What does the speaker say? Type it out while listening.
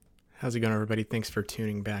How's it going, everybody? Thanks for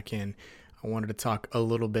tuning back in. I wanted to talk a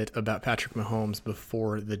little bit about Patrick Mahomes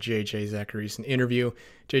before the JJ Zachariason interview.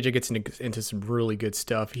 JJ gets into some really good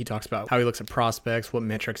stuff. He talks about how he looks at prospects, what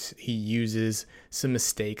metrics he uses, some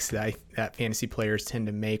mistakes that fantasy players tend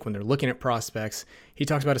to make when they're looking at prospects. He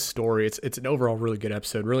talks about a story. It's an overall really good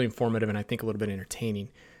episode, really informative, and I think a little bit entertaining.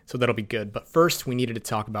 So that'll be good. But first, we needed to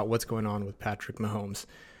talk about what's going on with Patrick Mahomes.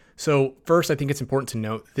 So first, I think it's important to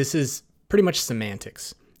note this is pretty much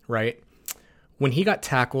semantics, right? When he got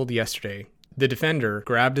tackled yesterday, the defender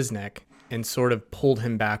grabbed his neck and sort of pulled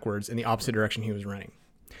him backwards in the opposite direction he was running.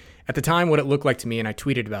 At the time, what it looked like to me, and I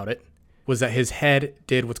tweeted about it, was that his head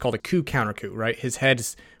did what's called a coup counter coup, right? His head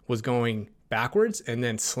was going backwards and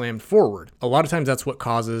then slammed forward. A lot of times that's what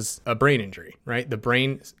causes a brain injury, right? The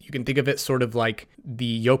brain, you can think of it sort of like the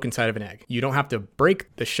yolk inside of an egg. You don't have to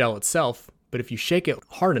break the shell itself, but if you shake it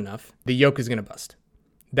hard enough, the yolk is going to bust.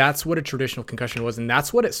 That's what a traditional concussion was, and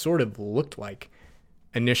that's what it sort of looked like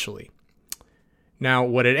initially. Now,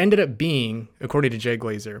 what it ended up being, according to Jay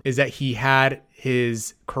Glazer, is that he had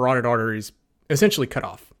his carotid arteries essentially cut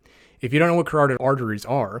off. If you don't know what carotid arteries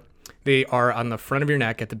are, they are on the front of your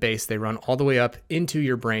neck at the base. They run all the way up into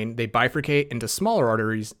your brain. They bifurcate into smaller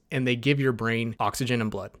arteries, and they give your brain oxygen and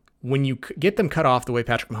blood. When you get them cut off the way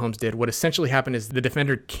Patrick Mahomes did, what essentially happened is the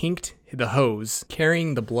defender kinked the hose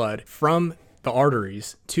carrying the blood from the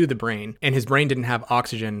arteries to the brain, and his brain didn't have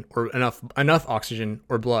oxygen or enough oxygen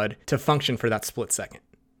or blood to function for that split second.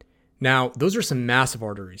 Now, those are some massive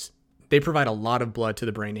arteries. They provide a lot of blood to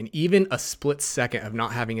the brain, and even a split second of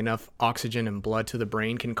not having enough oxygen and blood to the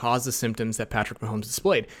brain can cause the symptoms that Patrick Mahomes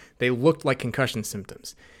displayed. They looked like concussion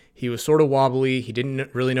symptoms. He was sort of wobbly. He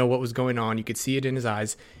didn't really know what was going on. You could see it in his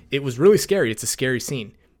eyes. It was really scary. It's a scary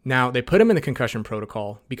scene. Now, they put him in the concussion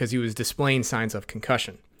protocol because he was displaying signs of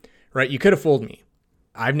concussion. Right? You could have fooled me.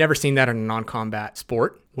 I've never seen that in a non-combat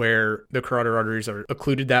sport where the carotid arteries are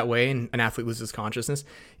occluded that way and an athlete loses consciousness.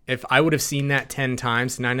 If I would have seen that 10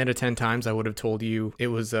 times, 9 out of 10 times, I would have told you it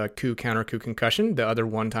was a coup counter coup concussion. The other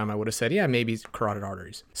one time I would have said, yeah, maybe it's carotid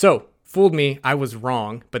arteries. So fooled me. I was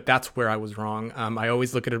wrong, but that's where I was wrong. I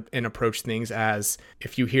always look at it and approach things as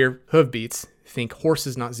if you hear hoofbeats, think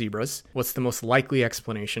horses, not zebras. What's the most likely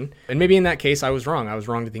explanation? And maybe in that case, I was wrong. I was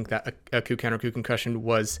wrong to think that a coup counter coup concussion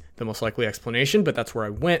was the most likely explanation, but that's where I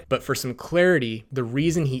went. But for some clarity, the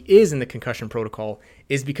reason he is in the concussion protocol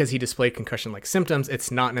is because he displayed concussion-like symptoms.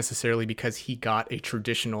 It's not necessarily because he got a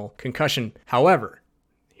traditional concussion. However,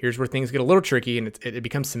 here's where things get a little tricky and it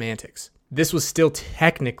becomes semantics. This was still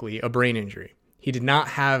technically a brain injury. He did not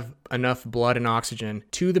have enough blood and oxygen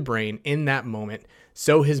to the brain in that moment,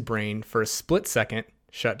 so his brain, for a split second,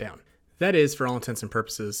 shut down. That is, for all intents and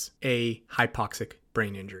purposes, a hypoxic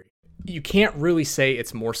brain injury. You can't really say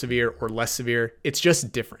it's more severe or less severe. It's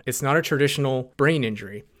just different. It's not a traditional brain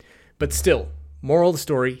injury, but still, moral of the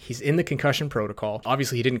story, he's in the concussion protocol.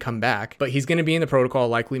 Obviously, he didn't come back, but he's going to be in the protocol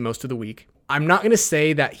likely most of the week. I'm not going to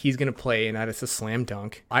say that he's going to play and that it's a slam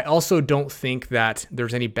dunk. I also don't think that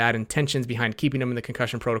there's any bad intentions behind keeping him in the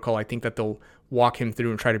concussion protocol. I think that they'll walk him through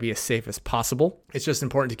and try to be as safe as possible. It's just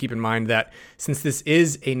important to keep in mind that since this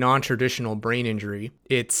is a non-traditional brain injury,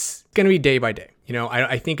 it's going to be day by day. You know,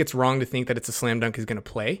 I think it's wrong to think that it's a slam dunk he's going to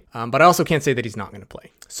play, but I also can't say that he's not going to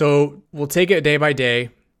play. So we'll take it day by day.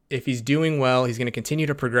 If he's doing well, he's going to continue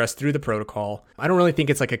to progress through the protocol. I don't really think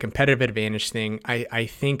it's like a competitive advantage thing. I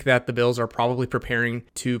think that the Bills are probably preparing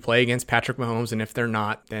to play against Patrick Mahomes, and if they're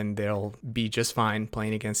not, then they'll be just fine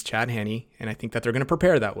playing against Chad Henne, and I think that they're going to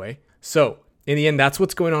prepare that way. So in the end, that's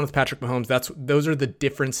what's going on with Patrick Mahomes. Those are the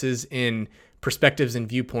differences in perspectives and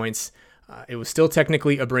viewpoints. It was still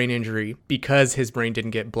technically a brain injury because his brain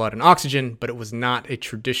didn't get blood and oxygen, but it was not a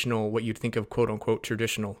traditional, what you'd think of quote unquote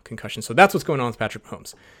traditional concussion. So that's what's going on with Patrick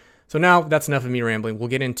Mahomes. So now that's enough of me rambling. We'll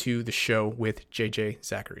get into the show with JJ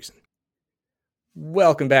Zachariason.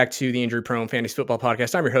 Welcome back to the Injury Prone Fantasy Football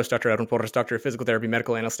Podcast. I'm your host, Dr. Edwin Porras, Doctor of Physical Therapy,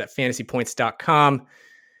 Medical Analyst at FantasyPoints.com.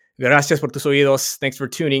 Gracias por tus oídos. Thanks for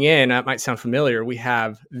tuning in. That might sound familiar. We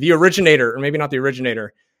have the originator, or maybe not the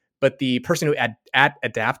originator, but the person who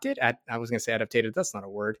adapted, that's not a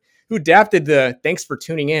word, who adapted the thanks for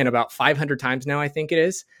tuning in about 500 times now, I think it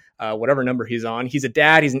is. Whatever number he's on. He's a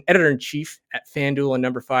dad. He's an editor-in-chief at FanDuel and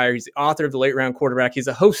Number Fire. He's the author of The Late Round Quarterback. He's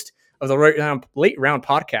a host of the Late Round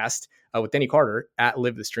podcast with Denny Carter at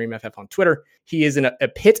Live the Stream FF on Twitter. He is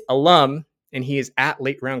a Pitt alum, and he is at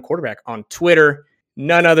Late Round Quarterback on Twitter.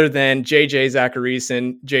 None other than JJ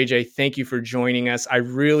Zachariason. JJ, thank you for joining us. I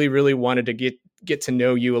really, really wanted to get to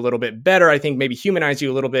know you a little bit better. I think maybe humanize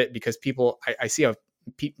you a little bit because I see how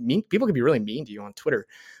people can be really mean to you on Twitter.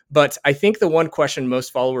 But I think the one question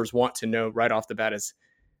most followers want to know right off the bat is,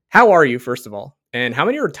 how are you, first of all? And how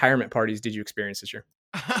many retirement parties did you experience this year?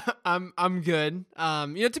 I'm good.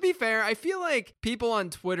 To be fair, I feel like people on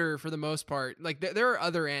Twitter, for the most part, like there are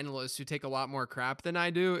other analysts who take a lot more crap than I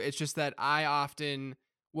do. It's just that I often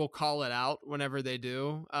will call it out whenever they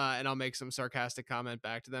do, and I'll make some sarcastic comment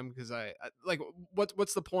back to them because I like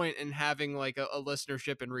what's the point in having like a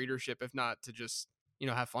listenership and readership if not to just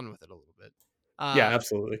have fun with it a little bit. Yeah, Um,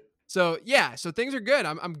 absolutely. so yeah, so things are good.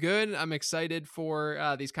 I'm good. I'm excited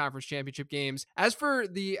for these conference championship games. As for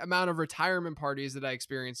the amount of retirement parties that I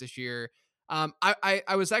experienced this year,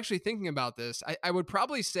 I was actually thinking about this. I would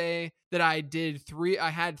probably say that I did three. I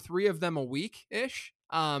had three of them a week ish.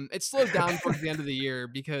 It slowed down towards the end of the year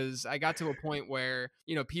because I got to a point where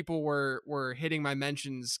people were hitting my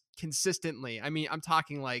mentions consistently. I mean, I'm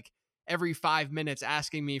talking like every 5 minutes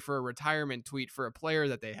asking me for a retirement tweet for a player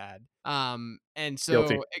that they had. And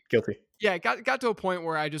Guilty. so Guilty. yeah, it got to a point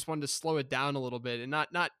where I just wanted to slow it down a little bit and not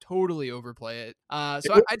totally overplay it.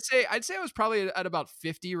 So It- I'd say I was probably at about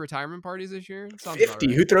 50 retirement parties this year. Sounds about 50.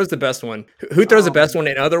 right. Who throws the best one? Who throws the Oh best one?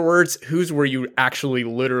 In other words, whose were you actually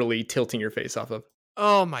literally tilting your face off of?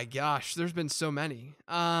 Oh my gosh, there's been so many.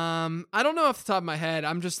 I don't know off the top of my head.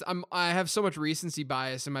 I have so much recency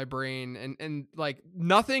bias in my brain and like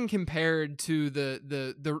nothing compared to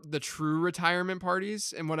the true retirement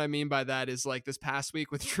parties. And what I mean by that is like this past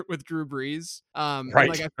week with Drew Brees. And like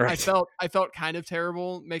Right. Right. I felt kind of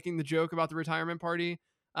terrible making the joke about the retirement party.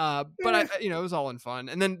 But it was all in fun.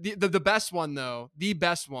 And then the best one though, the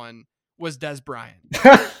best one was Des Bryant.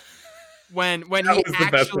 When That was the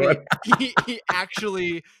best one. he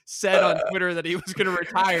actually said on Twitter that he was going to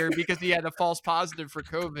retire because he had a false positive for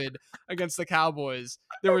COVID against the Cowboys.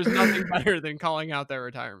 There was nothing better than calling out their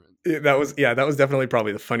retirement. That was definitely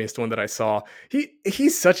probably the funniest one that I saw.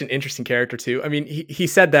 He's such an interesting character too. I mean, he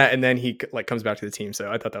said that and then he like comes back to the team. So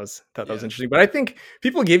I thought that was interesting. But I think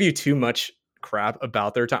people give you too much crap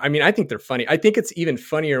about their time. I mean, I think they're funny. I think it's even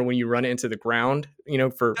funnier when you run it into the ground,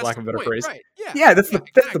 for That's lack the of a better point, phrase. right? Yeah, Yeah, yeah, that's the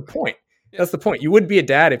exactly. point. Yeah. That's the point. You would be a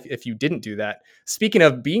dad if you didn't do that. Speaking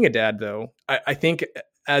of being a dad, though, I think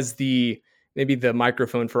as maybe the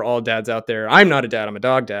microphone for all dads out there, I'm not a dad. I'm a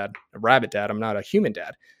dog dad, a rabbit dad. I'm not a human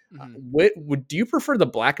dad. Mm-hmm. Do you prefer the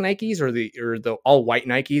black Nikes or the all white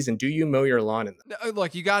Nikes? And do you mow your lawn in them?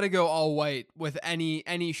 Look, you got to go all white with any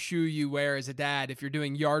shoe you wear as a dad. If you're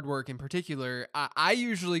doing yard work in particular, I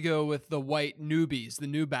usually go with the white newbies, the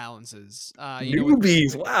New Balances.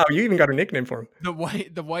 Newbies. Wow, you even got a nickname for them.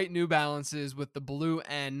 The white New Balances with the blue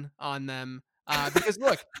N on them. Because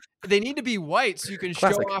look, they need to be white so you can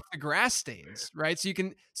Classic. show off the grass stains, right?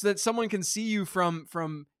 So that someone can see you from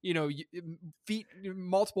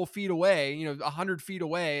multiple feet away, 100 feet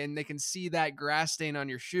away, and they can see that grass stain on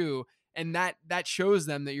your shoe, and that shows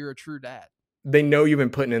them that you're a true dad. They know you've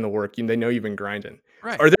been putting in the work. They know you've been grinding.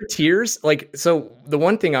 Right. Are there tears? Like, so the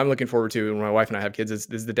one thing I'm looking forward to when my wife and I have kids is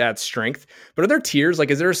the dad's strength. But are there tears?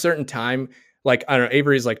 Like, is there a certain time? Like, I don't know,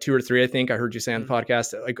 Avery's like 2 or 3, I think I heard you say on the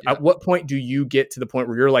podcast. Like, Yeah. at what point do you get to the point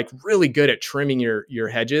where you're like really good at trimming your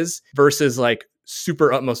hedges versus like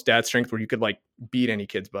super utmost dad strength where you could like beat any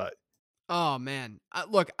kid's butt? Oh man,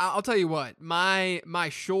 look, I'll tell you what. My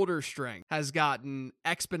shoulder strength has gotten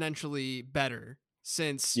exponentially better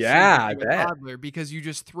since she Yeah, I became a bet. toddler because you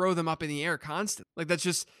just throw them up in the air constantly. Like that's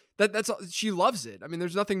just that's she loves it. I mean,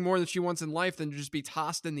 there's nothing more that she wants in life than to just be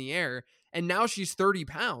tossed in the air. And now she's 30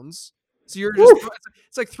 pounds. So you're just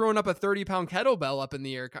it's like throwing up a 30-pound kettlebell up in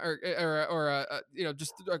the air or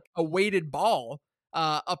just a weighted ball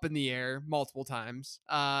up in the air multiple times.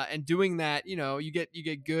 And doing that, you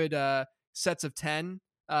get good sets of 10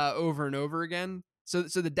 over and over again. So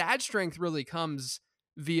the dad strength really comes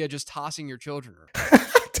via just tossing your children around.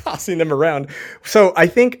 Tossing them around. So I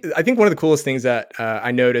think one of the coolest things that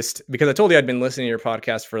I noticed, because I told you I'd been listening to your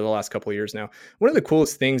podcast for the last couple of years now. One of the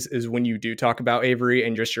coolest things is when you do talk about Avery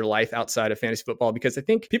and just your life outside of fantasy football, because I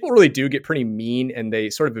think people really do get pretty mean and they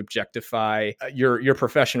sort of objectify your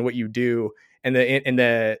profession, what you do, and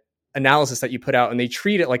the analysis that you put out, and they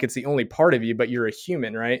treat it like it's the only part of you, but you're a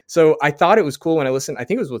human, right? So I thought it was cool when I listened. I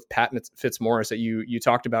think it was with Pat Fitzmaurice that you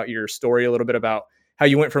talked about your story a little bit about how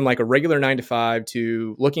you went from like a regular 9 to 5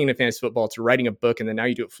 to looking into fantasy football to writing a book, and then now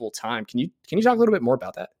you do it full time. Can you talk a little bit more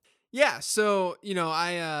about that? Yeah, so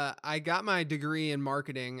I got my degree in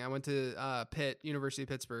marketing. I went to University of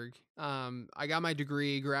Pittsburgh. I got my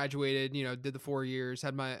degree, graduated. Did the 4 years,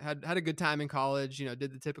 had a good time in college. Did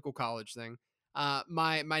the typical college thing.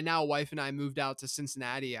 My now wife and I moved out to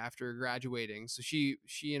Cincinnati after graduating. So she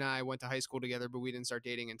and I went to high school together, but we didn't start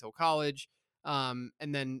dating until college. And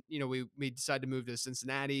then we decided to move to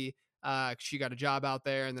Cincinnati. She got a job out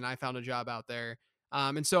there, and then I found a job out there.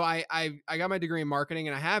 And so I got my degree in marketing,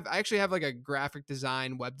 and I actually have like a graphic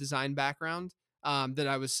design, web design background. That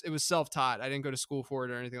it was self-taught. I didn't go to school for it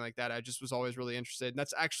or anything like that. I just was always really interested. And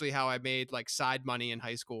that's actually how I made like side money in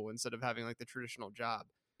high school instead of having like the traditional job.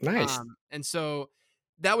 Nice. And so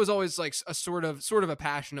that was always like a sort of a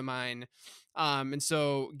passion of mine. And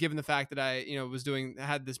so given the fact that I,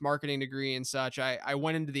 had this marketing degree and such, I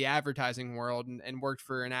went into the advertising world and worked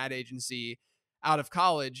for an ad agency out of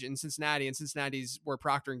college in Cincinnati, and Cincinnati's where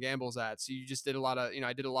Procter and Gamble's at. So you just did a lot of,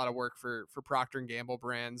 I did a lot of work for Procter and Gamble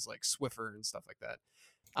brands like Swiffer and stuff like that.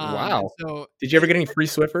 And Wow. so Did you ever get any free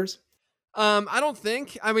Swiffers? I don't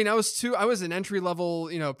think. I mean, I was an entry level,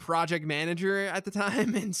 project manager at the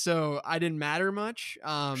time, and so I didn't matter much.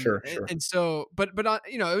 Sure, sure. And so, but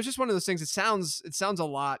it was just one of those things. It sounds a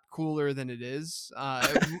lot cooler than it is.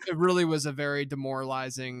 It really was a very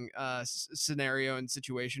demoralizing scenario and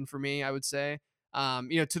situation for me, I would say.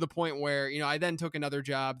 To the point where I then took another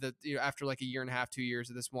job that after like a year and a half, 2 years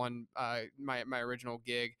of this one, my original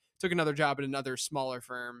gig, took another job at another smaller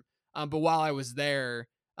firm. But while I was there,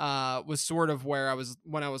 was sort of where I was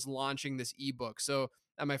when I was launching this ebook. So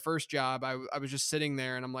at my first job, I was just sitting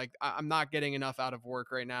there and I'm like, I'm not getting enough out of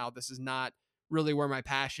work right now. This is not really where my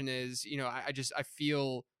passion is. I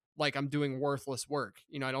feel like I'm doing worthless work.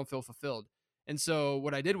 I don't feel fulfilled. And so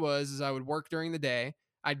what I did is I would work during the day.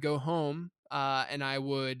 I'd go home, and I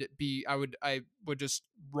would just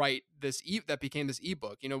write that became this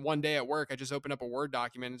ebook. One day at work, I just opened up a Word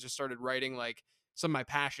document and just started writing like some of my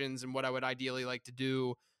passions and what I would ideally like to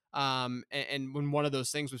do. And when one of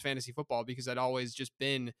those things was fantasy football, because I'd always just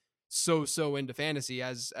been so into fantasy,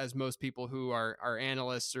 as most people who are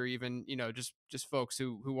analysts, or even just folks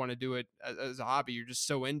who want to do it as a hobby. You're just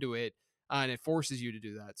so into it, and it forces you to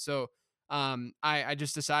do that. So I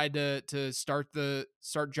just decided to start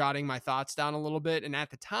jotting my thoughts down a little bit. And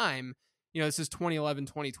at the time, this is 2011,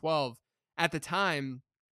 2012. At the time,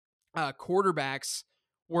 quarterbacks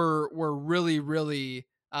were really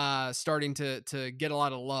starting to get a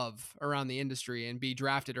lot of love around the industry and be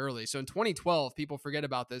drafted early. So in 2012, people forget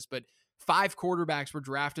about this, but 5 quarterbacks were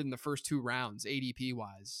drafted in the first 2 rounds, ADP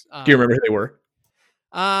wise. Do you remember who they were?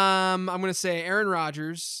 I'm gonna say Aaron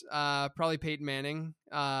Rodgers, probably Peyton Manning,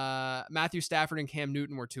 Matthew Stafford, and Cam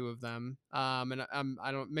Newton were 2 of them. And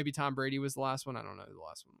I don't, maybe Tom Brady was the last one. I don't know who the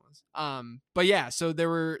last one was. But yeah, so there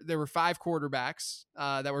were 5 quarterbacks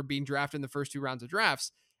that were being drafted in the first 2 rounds of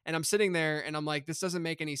drafts, and I'm sitting there and I'm like, this doesn't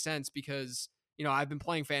make any sense, because I've been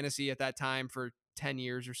playing fantasy at that time for 10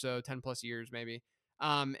 years or so, 10 plus years maybe.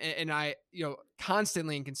 And I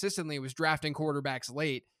constantly and consistently was drafting quarterbacks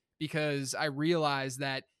late, because I realized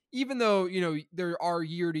that even though, there are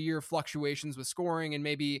year to year fluctuations with scoring, and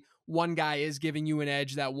maybe one guy is giving you an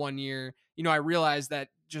edge that one year, I realized that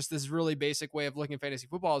just this really basic way of looking at fantasy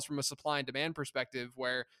football is from a supply and demand perspective,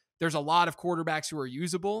 where there's a lot of quarterbacks who are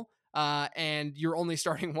usable, and you're only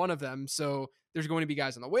starting one of them. So there's going to be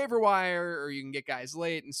guys on the waiver wire, or you can get guys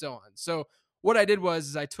late, and so on. So what I did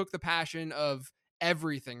was I took the passion of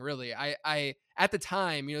everything, really. I at the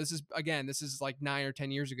time, this is like 9 or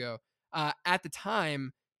 10 years ago. At the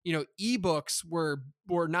time, ebooks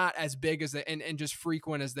were not as big as and just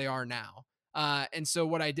frequent as they are now. And so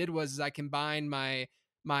what I did was I combined my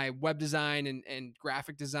web design and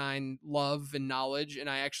graphic design love and knowledge, and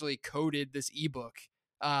I actually coded this ebook,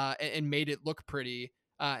 and made it look pretty,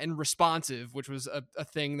 and responsive, which was a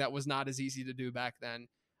thing that was not as easy to do back then.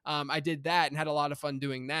 I did that and had a lot of fun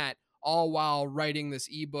doing that, all while writing this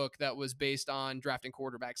ebook that was based on drafting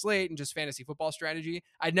quarterbacks late and just fantasy football strategy.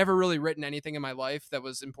 I'd never really written anything in my life that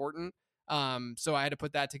was important. So I had to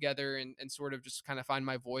put that together and sort of just kind of find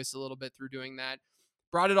my voice a little bit through doing that.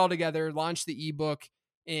 Brought it all together, launched the ebook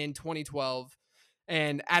in 2012.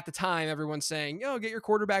 And at the time, everyone's saying, get your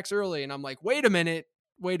quarterbacks early. And I'm like, wait a minute.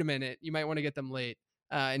 You might want to get them late.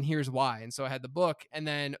 And here's why. And so I had the book. And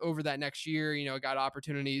then over that next year, I got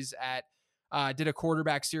opportunities at, did a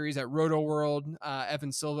quarterback series at Roto World.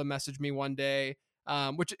 Evan Silva messaged me one day,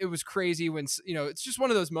 which it was crazy when, it's just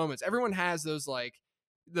one of those moments. Everyone has those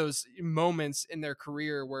moments in their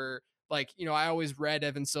career where, I always read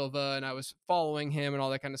Evan Silva and I was following him and all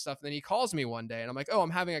that kind of stuff. And then he calls me one day and I'm like, oh,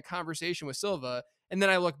 I'm having a conversation with Silva. And then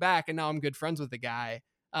I look back and now I'm good friends with the guy.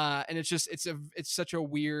 And it's just, it's such a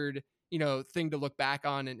weird, thing to look back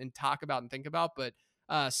on and talk about and think about. But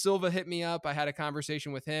Silva hit me up. I had a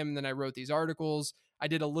conversation with him, and then I wrote these articles. I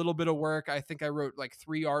did a little bit of work. I think I wrote like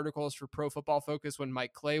 3 articles for Pro Football Focus when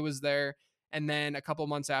Mike Clay was there. And then a couple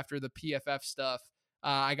months after the PFF stuff,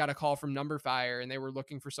 I got a call from Numberfire, and they were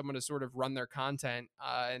looking for someone to sort of run their content.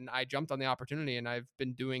 And I jumped on the opportunity, and I've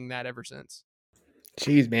been doing that ever since.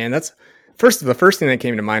 Jeez, man, that's the first thing that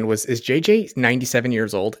came to mind was, is JJ 97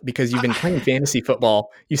 years old? Because you've been playing fantasy football,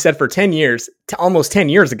 you said, for 10 years, to almost 10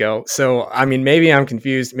 years ago. So, I mean, maybe I'm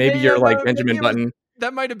confused. Maybe Yeah, you're like no, maybe Benjamin it was Button.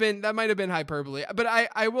 that might have been hyperbole. But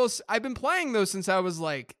I've been playing those since I was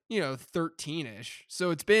like, 13ish.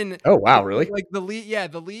 So Oh, wow, really? like the league, yeah,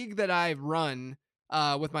 the league that I've run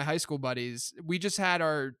with my high school buddies. We just had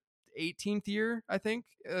our 18th year, I think,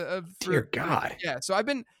 Dear God. yeah. So I've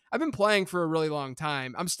been playing for a really long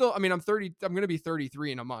time. I mean, I'm 30, I'm going to be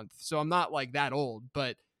 33 in a month. So I'm not like that old,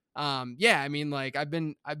 but yeah, I mean, like I've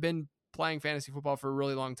been playing fantasy football for a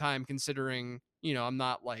really long time, considering, I'm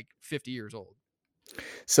not like 50 years old.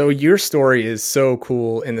 So your story is so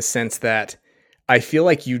cool in the sense that I feel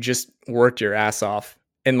like you just worked your ass off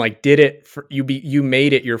and like did it for you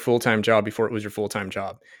made it your full-time job before it was your full-time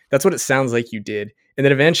job. That's what it sounds like you did. And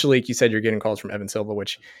then eventually, like you said, you're getting calls from Evan Silva,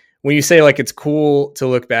 which when you say like it's cool to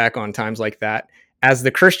look back on times like that, as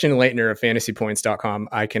the Christian Leitner of fantasypoints.com,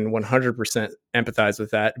 I can 100% empathize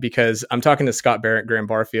with that, because I'm talking to Scott Barrett, Graham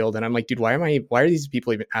Barfield, and I'm like, dude, why are these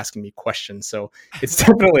people even asking me questions? So it's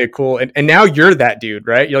definitely a cool, and now you're that dude,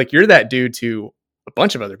 right? You're that dude to a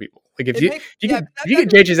bunch of other people. Like if It makes yeah, but you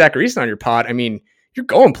get JJ Zachariason on your pod, I mean, you're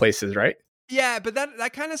going places, right? yeah, but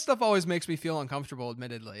that kind of stuff always makes me feel uncomfortable,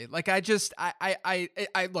 admittedly. Like I just I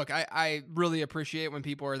look, I really appreciate when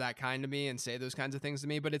people are that kind to me and say those kinds of things to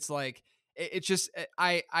me, but it's like it's just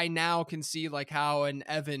I now can see like how an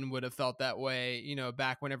Evan would have felt that way,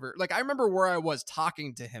 back whenever, like I remember where I was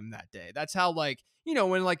talking to him that day. That's how, like,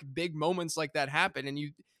 when like big moments like that happen, and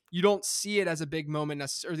you don't see it as a big moment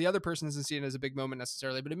necessarily, or the other person doesn't see it as a big moment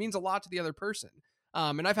necessarily, but it means a lot to the other person.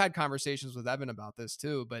 And I've had conversations with Evan about this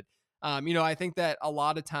too, but I think that a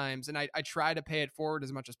lot of times, and I try to pay it forward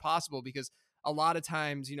as much as possible, because a lot of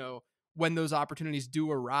times, when those opportunities do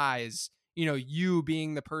arise, you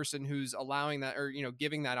being the person who's allowing that, or,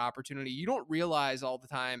 giving that opportunity, you don't realize all the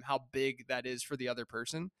time how big that is for the other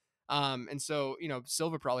person. And so,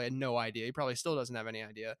 Silva probably had no idea. He probably still doesn't have any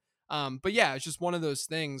idea. But yeah, it's just one of those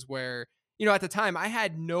things where, at the time I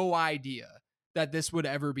had no idea that this would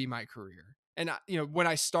ever be my career. And, when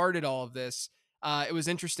I started all of this, it was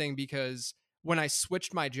interesting because when I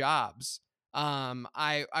switched my jobs,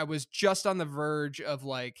 I was just on the verge of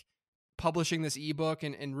like publishing this ebook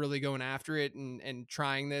and really going after it and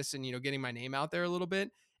trying this and, getting my name out there a little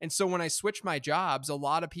bit. And so when I switched my jobs, a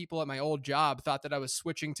lot of people at my old job thought that I was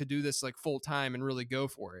switching to do this like full time and really go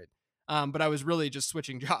for it. But I was really just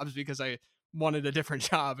switching jobs because I wanted a different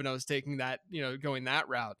job and I was taking that, going that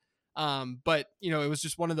route. But it was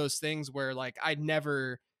just one of those things where like I'd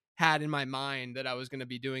never had in my mind that I was going to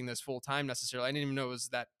be doing this full time necessarily. I didn't even know it was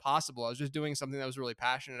that possible. I was just doing something that I was really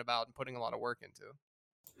passionate about and putting a lot of work into.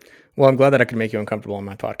 Well, I'm glad that I could make you uncomfortable on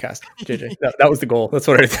my podcast, JJ. That was the goal. That's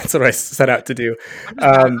what I set out to do.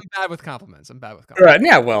 I'm bad with compliments. I'm bad with Right. compliments.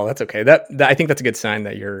 Yeah. Well, that's okay. That I think that's a good sign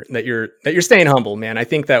that you're staying humble, man. I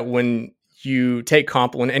think that when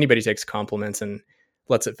when anybody takes compliments and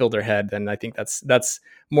lets it fill their head, then I think that's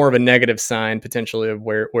more of a negative sign potentially of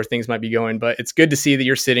where things might be going. But it's good to see that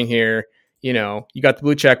you're sitting here. You got the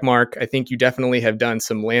blue check mark. I think you definitely have done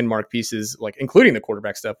some landmark pieces, like including the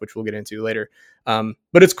quarterback stuff, which we'll get into later.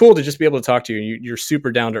 But it's cool to just be able to talk to you. You're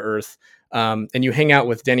super down to earth. And you hang out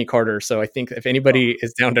with Denny Carter. So I think if anybody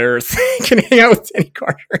is down to earth, can hang out with Denny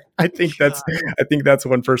Carter. I think that's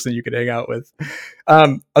one person you could hang out with.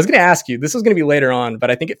 I was going to ask you, this was going to be later on,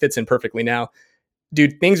 but I think it fits in perfectly now.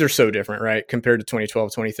 Dude, things are so different, right? Compared to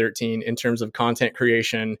 2012, 2013 in terms of content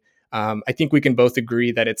creation. I think we can both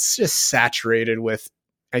agree that it's just saturated with,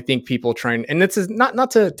 I think, people trying, and this is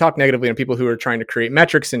not to talk negatively on people who are trying to create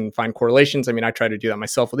metrics and find correlations. I mean, I try to do that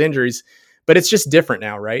myself with injuries, but it's just different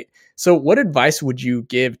now, right? So what advice would you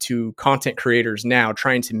give to content creators now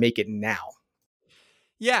trying to make it now?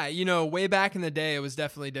 Yeah, way back in the day, it was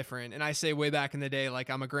definitely different. And I say way back in the day,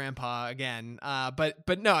 like I'm a grandpa again.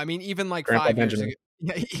 But no, I mean, even like Grandpa 5 years Benjamin. ago,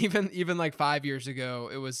 yeah, even like 5 years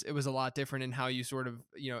ago, it was a lot different in how you sort of,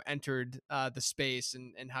 entered the space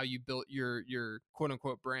and how you built your quote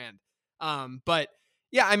unquote brand. But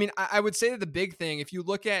yeah, I mean, I would say that the big thing, if you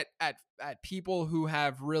look at people who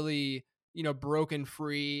have really, broken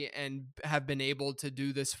free and have been able to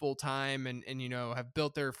do this full time and have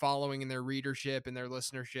built their following and their readership and their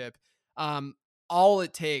listenership, um all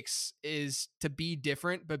it takes is to be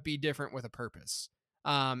different, but be different with a purpose.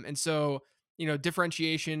 And so,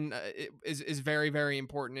 differentiation is very, very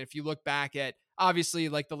important. If you look back at, obviously,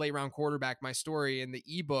 like the late round quarterback, my story in the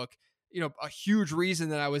ebook, a huge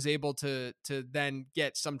reason that I was able to then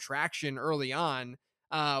get some traction early on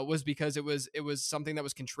was because it was something that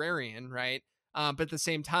was contrarian, right? But at the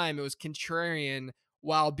same time, it was contrarian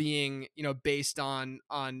while being, based on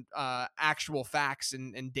actual facts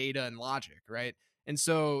and data and logic, right? And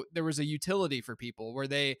so there was a utility for people where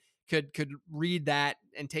they could read that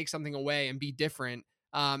and take something away and be different,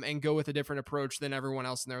 and go with a different approach than everyone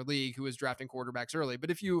else in their league who was drafting quarterbacks early.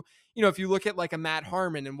 But if you look at like a Matt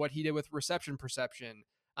Harmon and what he did with reception perception,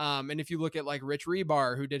 and if you look at like Rich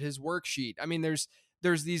Rebar who did his worksheet, I mean, there's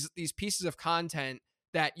these pieces of content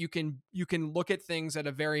that you can look at things at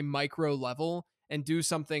a very micro level and do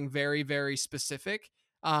something very, very specific.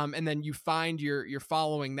 And then you find you're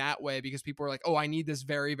following that way because people are like, oh, I need this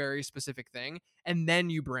very, very specific thing. And then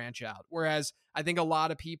you branch out. Whereas I think a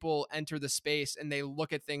lot of people enter the space and they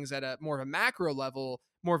look at things at a more of a macro level,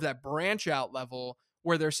 more of that branch out level,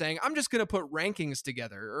 where they're saying, I'm just going to put rankings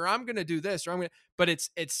together, or I'm going to do this, or I'm going to, but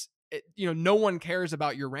no one cares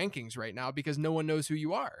about your rankings right now because no one knows who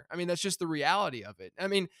you are. I mean, that's just the reality of it. I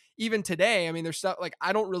mean, even today, I mean, there's stuff like,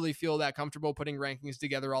 I don't really feel that comfortable putting rankings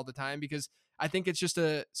together all the time because I think it's just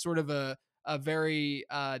a sort of a very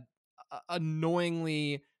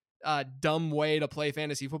annoyingly dumb way to play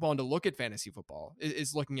fantasy football and to look at fantasy football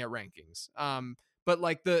is looking at rankings. But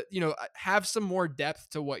like have some more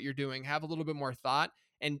depth to what you're doing, have a little bit more thought,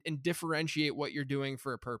 and differentiate what you're doing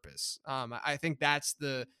for a purpose. I think that's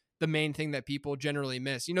the main thing that people generally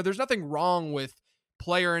miss. There's nothing wrong with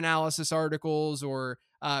player analysis articles or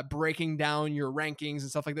breaking down your rankings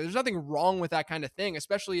and stuff like that. There's nothing wrong with that kind of thing,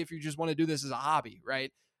 especially if you just want to do this as a hobby,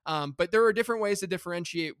 right? But there are different ways to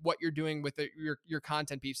differentiate what you're doing with your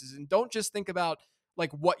content pieces. And don't just think about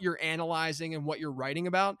like what you're analyzing and what you're writing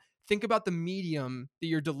about. Think about the medium that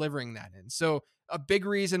you're delivering that in. So a big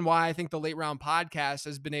reason why I think the Late Round podcast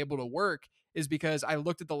has been able to work is because I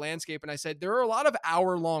looked at the landscape and I said, there are a lot of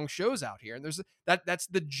hour-long shows out here. And that's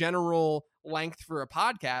the general length for a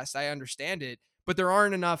podcast. I understand it, but there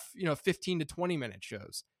aren't enough, 15 to 20 minute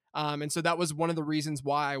shows. And so that was one of the reasons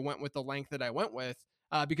why I went with the length that I went with,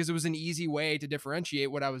 because it was an easy way to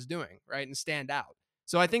differentiate what I was doing, right, and stand out.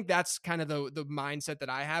 So I think that's kind of the mindset that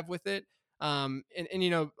I have with it. And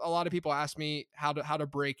a lot of people ask me how to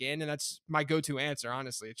break in, and that's my go-to answer.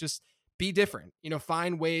 Honestly, it's just be different.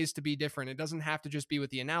 Find ways to be different. It doesn't have to just be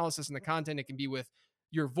with the analysis and the content. It can be with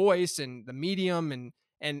your voice and the medium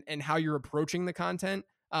and how you're approaching the content.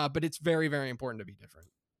 But it's very, very important to be different.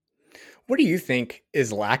 What do you think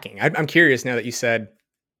is lacking? I'm curious now that you said,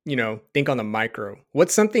 think on the micro.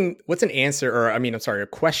 What's an answer, or a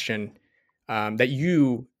question that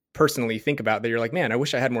you personally think about that you're like, man, I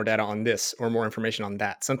wish I had more data on this or more information on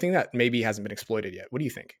that. Something that maybe hasn't been exploited yet. What do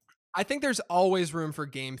you think? I think there's always room for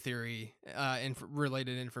game theory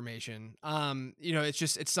related information.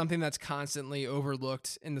 It's something that's constantly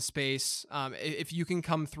overlooked in the space. If you can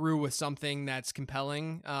come through with something that's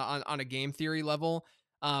compelling on a game theory level,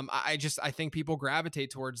 I think people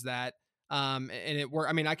gravitate towards that.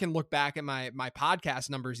 And I can look back at my podcast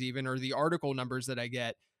numbers even, or the article numbers that I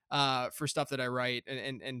get for stuff that I write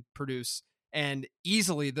and produce. And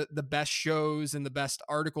easily the best shows and the best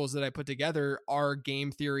articles that I put together are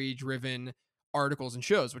game theory driven articles and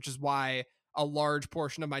shows, which is why a large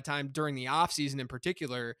portion of my time during the off season in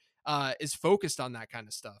particular is focused on that kind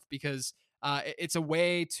of stuff, because it's a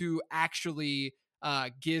way to actually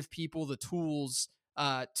give people the tools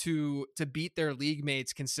to beat their league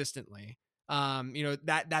mates consistently.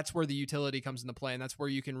 That's where the utility comes into play, and that's where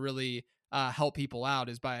you can really help people out,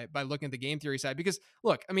 is by looking at the game theory side. Because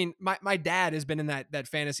look, I mean, my dad has been in that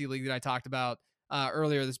fantasy league that I talked about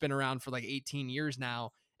earlier, that's been around for like 18 years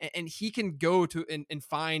now. And he can go to and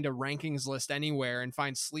find a rankings list anywhere and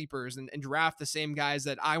find sleepers and draft the same guys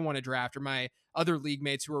that I want to draft, or my other league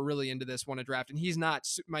mates who are really into this want to draft. And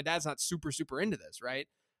my dad's not super, super into this, right?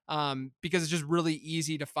 Because it's just really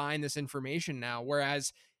easy to find this information now.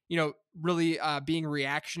 Whereas, really being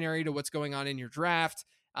reactionary to what's going on in your draft,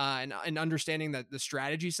 and understanding that the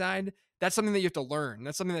strategy side, that's something that you have to learn.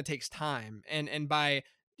 That's something that takes time. And by,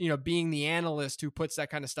 being the analyst who puts that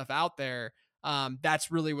kind of stuff out there,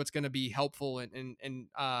 that's really what's going to be helpful in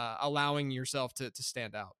allowing yourself to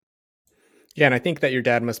stand out. Yeah, and I think that your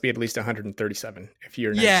dad must be at least 137 if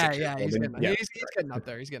you're he's getting up there. Yeah,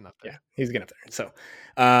 he's getting up there. So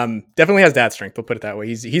definitely has dad strength. We'll put it that way.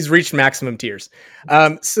 He's reached maximum tiers.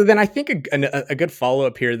 So then I think a good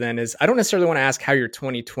follow-up here then is, I don't necessarily want to ask how your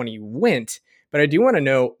 2020 went, but I do want to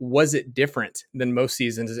know, was it different than most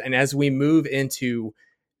seasons? And as we move into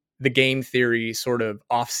the game theory sort of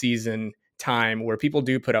off-season time where people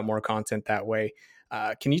do put out more content that way,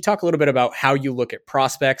 can you talk a little bit about how you look at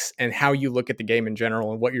prospects and how you look at the game in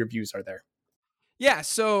general and what your views are there? Yeah,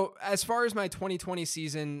 so as far as my 2020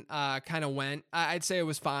 season kind of went, I'd say it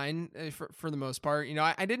was fine for the most part. You know,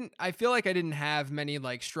 I feel like I didn't have many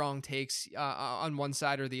like strong takes on one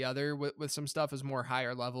side or the other with some stuff as more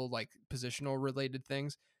higher level, like positional related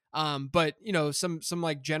things. But you know, some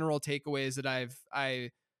like general takeaways that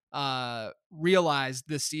I realized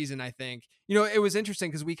this season. I think, you know, it was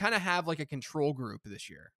interesting because we kind of have like a control group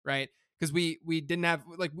this year, right? Because we didn't have,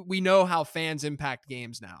 like, we know how fans impact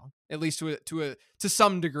games now, at least to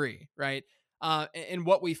some degree, right? And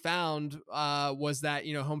what we found was that,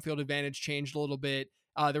 you know, home field advantage changed a little bit.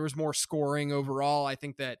 There was more scoring overall. I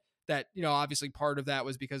think that you know, obviously part of that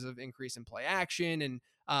was because of increase in play action,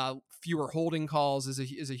 and fewer holding calls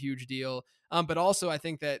is a huge deal. But also I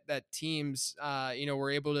think that teams, you know,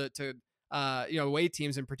 were able to you know, away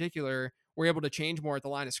teams in particular, were able to change more at the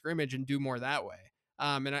line of scrimmage and do more that way.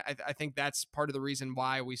 And I think that's part of the reason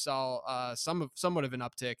why we saw somewhat of an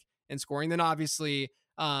uptick in scoring. Then obviously,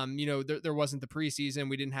 you know, there wasn't the preseason.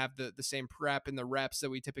 We didn't have the same prep and the reps that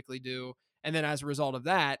we typically do. And then as a result of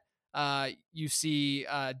that, you see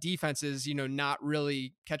defenses, you know, not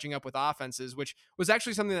really catching up with offenses, which was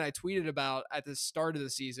actually something that I tweeted about at the start of the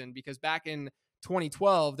season, because back in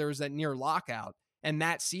 2012, there was that near lockout. And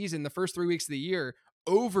that season, the first 3 weeks of the year,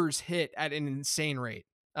 overs hit at an insane rate.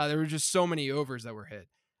 There were just so many overs that were hit.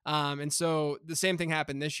 And so the same thing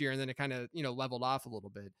happened this year, and then it kind of, you know, leveled off a little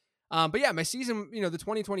bit. But yeah, my season, you know, the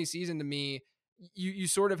 2020 season to me, you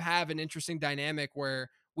sort of have an interesting dynamic where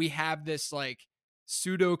we have this like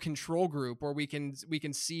pseudo control group where we can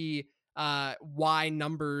see why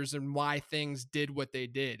numbers and why things did what they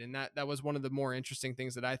did. And that was one of the more interesting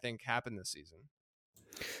things that I think happened this season.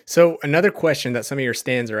 So another question that some of your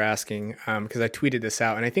stands are asking, because I tweeted this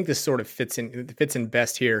out, and I think this sort of fits in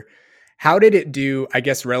best here. How did it do, I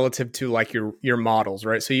guess, relative to like your models,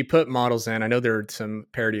 right? So you put models in. I know there are some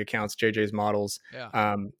parody accounts, JJ's models.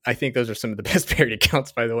 Yeah. I think those are some of the best parody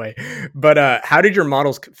accounts, by the way. But how did your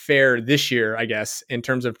models fare this year, I guess, in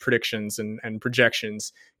terms of predictions and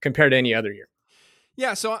projections compared to any other year?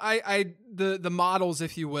 Yeah, so the models,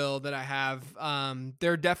 if you will, that I have,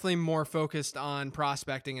 they're definitely more focused on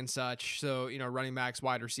prospecting and such. So, you know, running backs,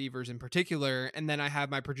 wide receivers in particular, and then I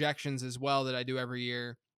have my projections as well that I do every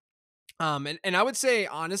year. And I would say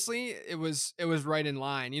honestly, it was right in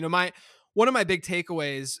line. You know, my one of my big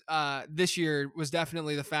takeaways this year was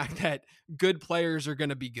definitely the fact that good players are going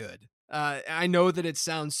to be good. I know that it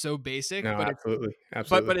sounds so basic, No, but absolutely, but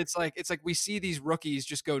absolutely. it's like we see these rookies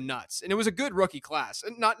just go nuts, and it was a good rookie class.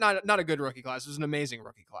 Not a good rookie class. It was an amazing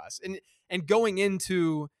rookie class, and going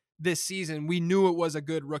into this season, we knew it was a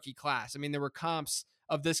good rookie class. I mean, there were comps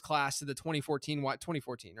of this class to the 2014,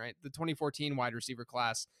 right? The 2014 wide receiver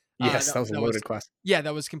class. Yes, that was a That was, loaded class. yeah,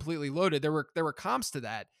 that was completely loaded. There were comps to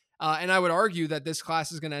that, and I would argue that this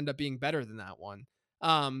class is going to end up being better than that one.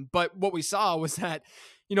 But what we saw was that,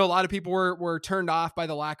 you know, a lot of people were turned off by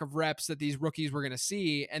the lack of reps that these rookies were going to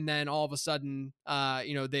see, and then all of a sudden,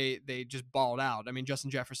 you know, they just balled out. I mean,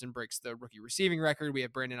 Justin Jefferson breaks the rookie receiving record. We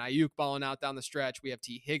have Brandon Ayuk balling out down the stretch. We have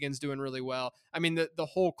T Higgins doing really well. I mean, the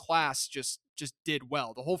whole class just did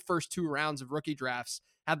well. The whole first 2 rounds of rookie drafts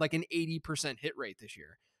had like an 80% hit rate this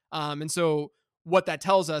year. And so what that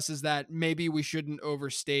tells us is that maybe we shouldn't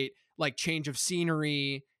overstate like change of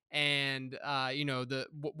scenery and you know,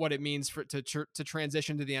 what it means to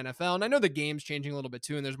transition to the NFL. And I know the game's changing a little bit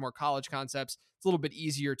too, and there's more college concepts. It's a little bit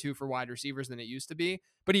easier too for wide receivers than it used to be.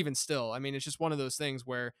 But even still, I mean, it's just one of those things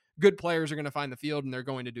where good players are going to find the field and they're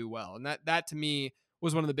going to do well. And that to me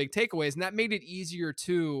was one of the big takeaways, and that made it easier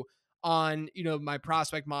too on, you know, my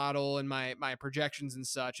prospect model and my projections and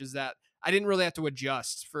such, is that I didn't really have to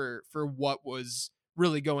adjust for what was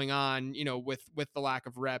really going on, you know, with the lack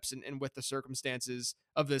of reps and with the circumstances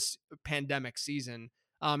of this pandemic season.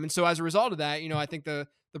 And so as a result of that, you know, I think the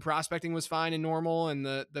prospecting was fine and normal, and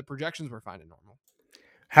the projections were fine and normal.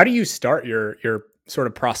 How do you start your sort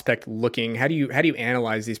of prospect looking? How do you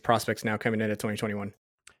analyze these prospects now coming into 2021?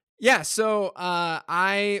 Yeah, so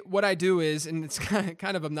I what I do is, and it's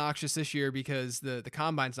kind of obnoxious this year because the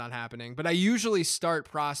combine's not happening, but I usually start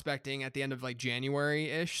prospecting at the end of like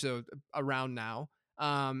January ish, so around now.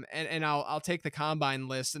 And I'll take the combine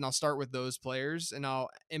list and I'll start with those players and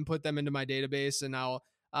I'll input them into my database, and I'll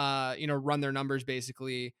you know, run their numbers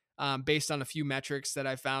basically based on a few metrics that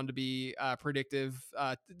I found to be predictive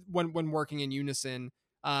when working in unison.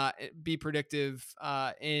 Be predictive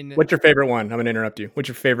in What's your favorite one? I'm going to interrupt you. What's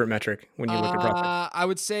your favorite metric when you look at prospects? I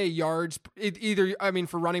would say yards, either, I mean,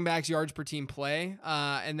 for running backs, yards per team play,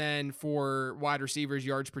 and then for wide receivers,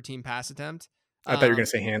 yards per team pass attempt. I thought you were going Um,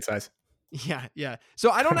 to say hand size. Yeah, yeah. So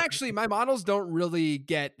I don't actually, my models don't really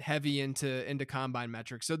get heavy into combine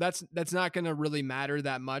metrics. So that's not going to really matter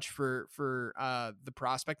that much for the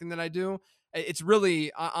prospecting that I do. It's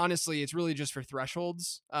really honestly, it's really just for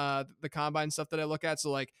thresholds. The combine stuff that I look at.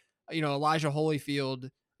 So like, Elijah Holyfield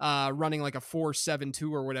running like a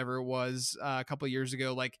 4.72 or whatever it was a couple of years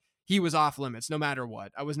ago, like he was off limits no matter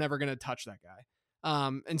what. I was never going to touch that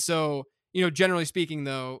guy. And so, generally speaking,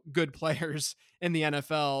 though, good players in the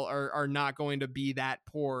NFL are not going to be that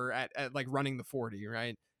poor at like running the 40,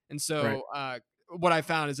 right? And Right. so what I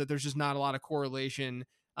found is that there's just not a lot of correlation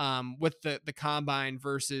with the combine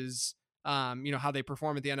versus how they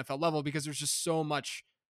perform at the NFL level, because there's just so much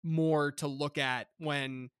more to look at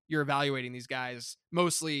when you're evaluating these guys,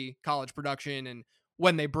 mostly college production and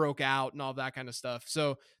when they broke out and all that kind of stuff.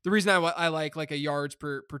 So the reason I like a yards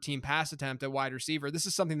per team pass attempt at wide receiver, this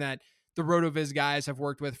is something that the RotoViz guys have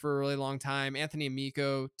worked with for a really long time. Anthony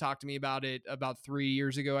Amico talked to me about it about 3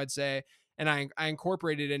 years ago, I'd say. And I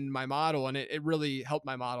incorporated it in my model, and it really helped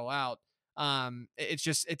my model out.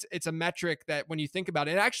 It's a metric that when you think about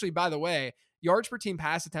it, actually, by the way, yards per team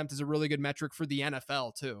pass attempt is a really good metric for the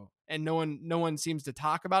NFL too. And no one seems to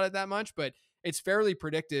talk about it that much, but it's fairly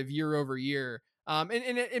predictive year over year. And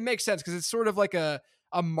it makes sense because it's sort of like a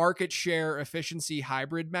market share efficiency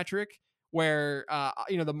hybrid metric where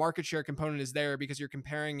the market share component is there because you're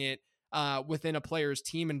comparing it within a player's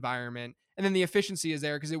team environment, and then the efficiency is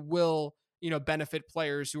there because it will benefit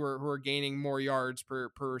players who are gaining more yards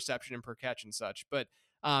per reception and per catch and such. But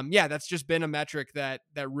yeah, that's just been a metric that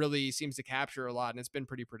really seems to capture a lot, and it's been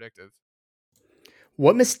pretty predictive.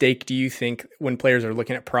 What mistake do you think when players are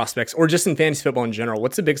looking at prospects or just in fantasy football in general?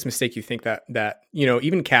 What's the biggest mistake you think that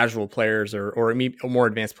even casual players or more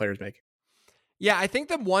advanced players make? Yeah, I think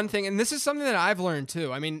the one thing, and this is something that I've learned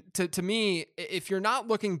too. I mean, to me, if you're not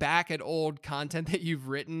looking back at old content that you've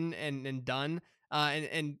written and done,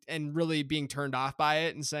 and really being turned off by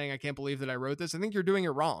it and saying, I can't believe that I wrote this, I think you're doing it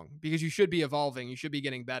wrong, because you should be evolving, you should be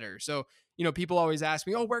getting better. So, people always ask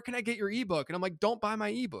me, oh, where can I get your ebook? And I'm like, don't buy my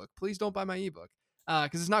ebook. Please don't buy my ebook.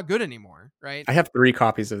 Because it's not good anymore, right? I have 3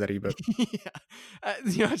 copies of that ebook.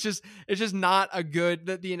 Yeah. It's just not a good,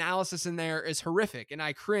 the analysis in there is horrific, and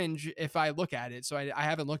I cringe if I look at it. So I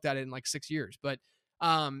haven't looked at it in like 6 years, but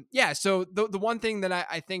yeah. So the one thing that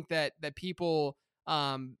I think that people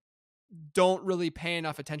don't really pay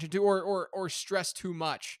enough attention to or stress too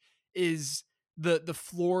much is the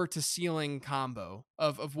floor to ceiling combo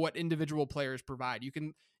of what individual players provide. You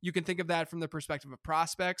can think of that from the perspective of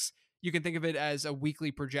prospects. You can think of it as a weekly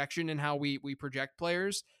projection and how we project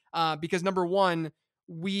players. Because number one,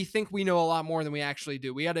 we think we know a lot more than we actually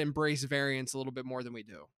do. We got to embrace variance a little bit more than we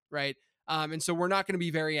do, right? And so we're not going to be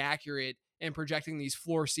very accurate in projecting these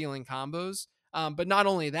floor ceiling combos. But not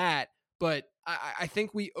only that, but I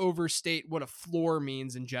think we overstate what a floor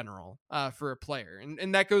means in general for a player.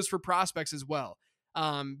 And that goes for prospects as well.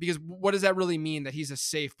 Because what does that really mean that he's a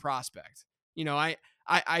safe prospect?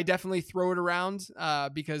 I definitely throw it around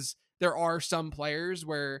because there are some players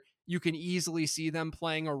where you can easily see them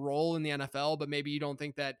playing a role in the NFL, but maybe you don't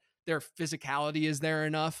think that their physicality is there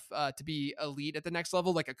enough to be elite at the next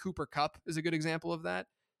level. Like a Cooper Kupp is a good example of that.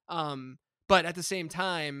 But at the same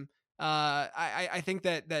time, I think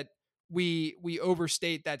that we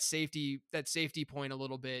overstate that safety point a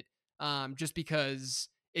little bit, just because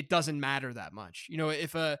it doesn't matter that much.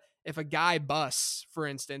 If a guy busts, for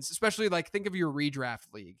instance, especially like think of your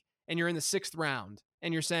redraft league and you're in the 6th round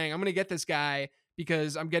and you're saying, I'm going to get this guy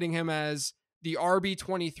because I'm getting him as the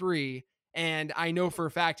RB23 and I know for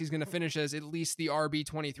a fact he's going to finish as at least the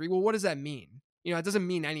RB23. Well, what does that mean? It doesn't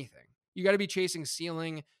mean anything. You got to be chasing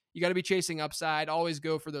ceiling. You got to be chasing upside. Always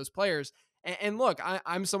go for those players. And look,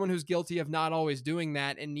 I'm someone who's guilty of not always doing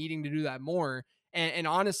that and needing to do that more. And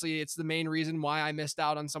honestly, it's the main reason why I missed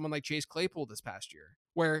out on someone like Chase Claypool this past year,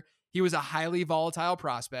 where he was a highly volatile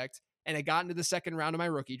prospect and it got into the 2nd round of my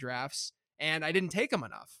rookie drafts and I didn't take him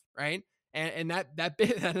enough. Right. And that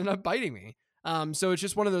ended up biting me. So it's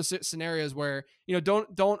just one of those scenarios where,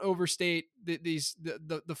 don't overstate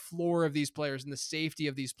the floor of these players and the safety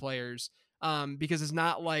of these players. Because it's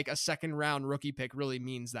not like a 2nd round rookie pick really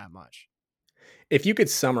means that much. If you could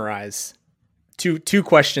summarize two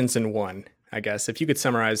questions in one, I guess, if you could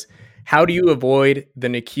summarize, how do you avoid the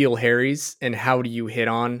N'Keal Harrys and how do you hit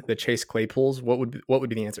on the Chase Claypools? What would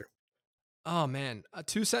be the answer? Oh man,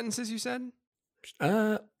 2 sentences you said?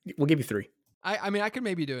 Uh, we'll give you 3. I mean, I could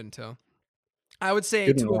maybe do it in 2. I would say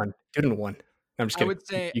Good in one. Good in one. I'm just kidding.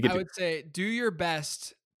 I would say do your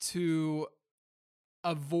best to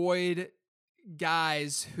avoid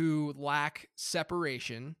guys who lack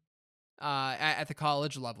separation at the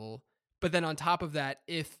college level. But then on top of that,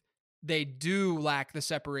 if they do lack the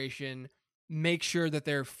separation, make sure that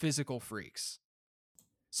they're physical freaks.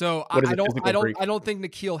 So What is I a don't I physical don't freak? I don't think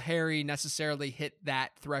N'Keal Harry necessarily hit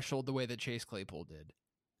that threshold the way that Chase Claypool did.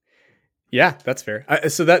 Yeah, that's fair.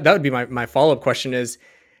 So that would be my follow up question is,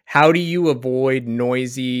 how do you avoid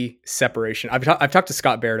noisy separation? I've talked to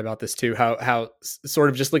Scott Barrett about this too. How sort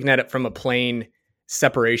of just looking at it from a plain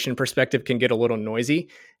separation perspective can get a little noisy.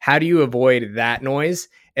 How do you avoid that noise?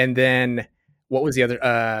 And then what was the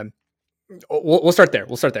other? We'll start there.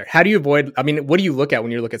 We'll start there. How do you avoid? I mean, what do you look at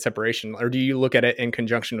when you look at separation, or do you look at it in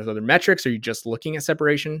conjunction with other metrics? Or are you just looking at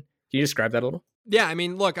separation? Can you describe that a little? Yeah, I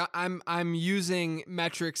mean, look, I'm using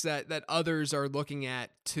metrics that others are looking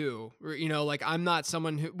at too. You know, like I'm not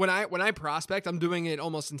someone who when I prospect, I'm doing it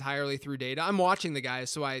almost entirely through data. I'm watching the guys,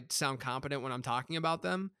 so I sound competent when I'm talking about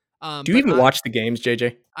them. Do you But even watch the games,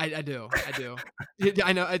 JJ? I do.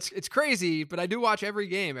 I know it's crazy, but I do watch every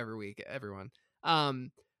game every week, everyone.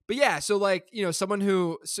 But yeah, so like, you know, someone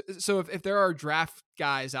who, so if there are draft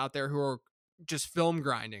guys out there who are just film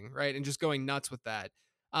grinding, right, and just going nuts with that,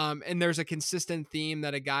 and there's a consistent theme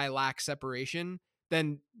that a guy lacks separation,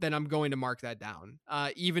 then I'm going to mark that down,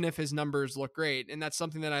 even if his numbers look great. And that's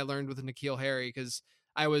something that I learned with N'Keal Harry, because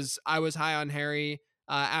I was high on Harry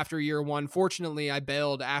after year one. Fortunately, I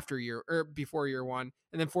bailed before year one,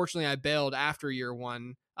 and then fortunately I bailed after year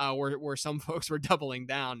one, where some folks were doubling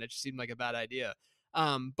down. It just seemed like a bad idea.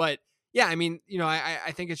 But yeah, I mean, you know,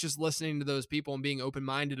 I think it's just listening to those people and being open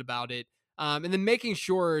minded about it, and then making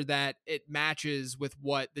sure that it matches with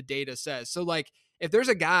what the data says. So like, if there's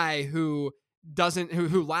a guy who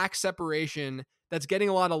who lacks separation, that's getting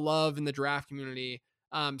a lot of love in the draft community,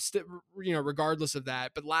 you know, regardless of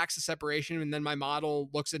that, but lacks the separation, and then my model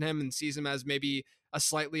looks at him and sees him as maybe a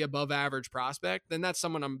slightly above average prospect, then that's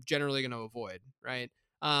someone I'm generally going to avoid, right?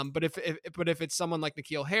 But if it's someone like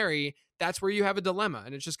N'Keal Harry, that's where you have a dilemma,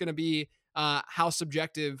 and it's just going to be how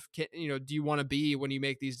subjective do you want to be when you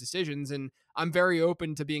make these decisions? And I'm very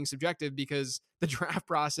open to being subjective, because the draft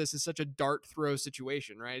process is such a dart throw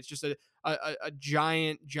situation, right? It's just a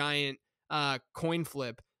giant coin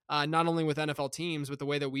flip, not only with NFL teams, but the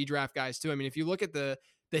way that we draft guys too. I mean, if you look at the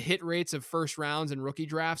hit rates of first rounds and rookie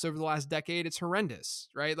drafts over the last decade, it's horrendous,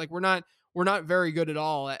 right? Like we're not very good at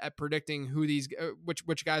all at predicting who these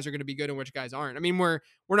which guys are going to be good and which guys aren't. I mean, we're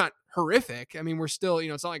not horrific. I mean, we're still, you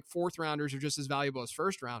know, it's not like fourth rounders are just as valuable as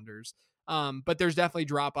first rounders. But there's definitely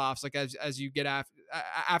drop offs, like as you get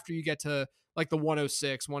after you get to like the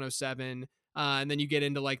 106, 107, and then you get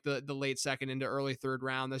into like the late second into early third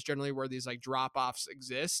round. That's generally where these like drop offs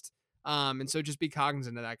exist. And so just be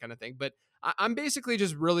cognizant of that kind of thing. But I'm basically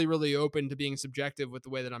just really, really open to being subjective with the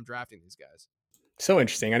way that I'm drafting these guys. So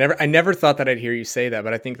interesting. I never thought that I'd hear you say that,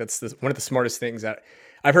 but I think that's one of the smartest things that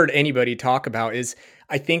I've heard anybody talk about. Is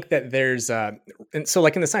I think that there's and so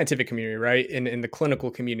like in the scientific community, right? In the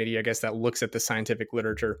clinical community, I guess, that looks at the scientific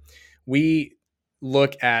literature, we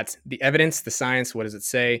look at the evidence, the science, what does it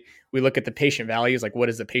say? We look at the patient values, like what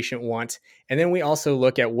does the patient want? And then we also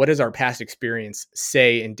look at what does our past experience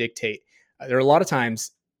say and dictate. There are a lot of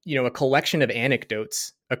times, you know, a collection of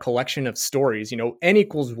anecdotes, a collection of stories, you know, n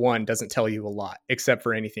equals one doesn't tell you a lot, except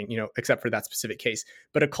for anything, you know, except for that specific case.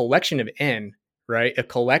 But a collection of n, right? A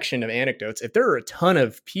collection of anecdotes. If there are a ton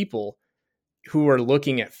of people who are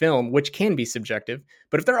looking at film, which can be subjective,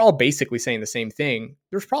 but if they're all basically saying the same thing,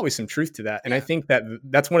 there's probably some truth to that. And I Yeah. think that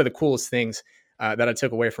that's one of the coolest things that I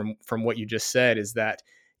took away from what you just said, is that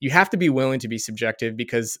you have to be willing to be subjective,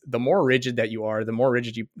 because the more rigid that you are, the more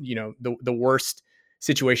rigid you know, the worst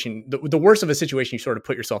situation, the worst of a situation you sort of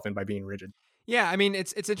put yourself in by being rigid. Yeah, I mean,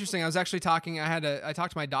 it's interesting. I was actually talking. I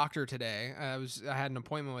talked to my doctor today. I had an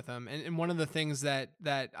appointment with him, and one of the things that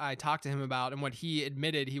I talked to him about, and what he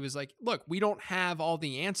admitted, he was like, "Look, we don't have all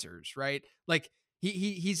the answers, right? Like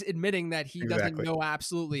he's admitting that he doesn't Exactly. know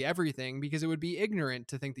absolutely everything, because it would be ignorant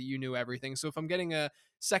to think that you knew everything. So if I'm getting a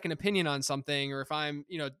second opinion on something, or if I'm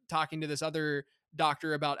talking to this other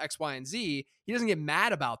doctor about X, Y, and Z, he doesn't get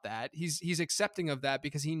mad about that. He's accepting of that,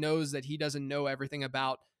 because he knows that he doesn't know everything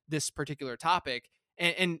about this particular topic.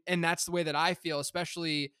 And that's the way that I feel,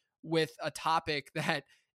 especially with a topic that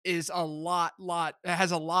is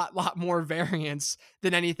has a lot more variance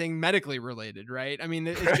than anything medically related, right? I mean,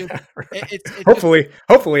 it's just it's just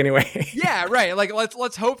Hopefully anyway. yeah, right. Like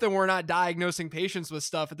let's hope that we're not diagnosing patients with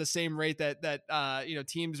stuff at the same rate that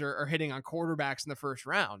teams are hitting on quarterbacks in the first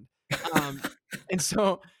round. Um, and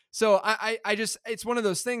so I just, it's one of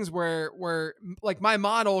those things where like my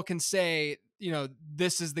model can say,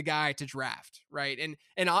 this is the guy to draft, right? And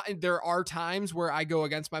there are times where I go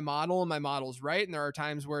against my model and my model's right, and there are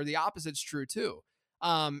times where the opposite's true too.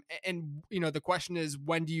 And the question is,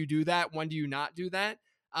 when do you do that? When do you not do that?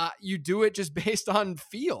 You do it just based on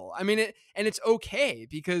feel. I mean, it's okay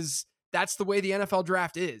because that's the way the NFL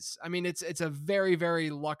draft is. I mean, it's a very, very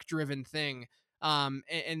luck driven thing.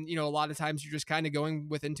 And a lot of times you're just kind of going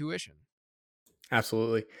with intuition.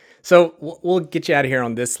 Absolutely. So we'll get you out of here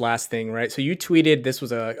on this last thing, right? So you tweeted, this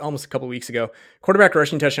was almost a couple weeks ago, quarterback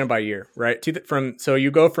rushing touchdown by year, right? So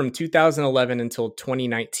you go from 2011 until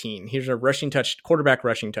 2019. Here's our quarterback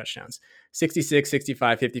rushing touchdowns: 66,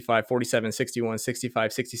 65, 55, 47, 61,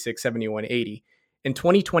 65, 66, 71, 80. In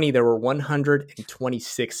 2020, there were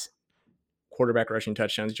 126 quarterback rushing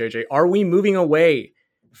touchdowns. JJ, are we moving away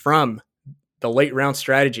from the late round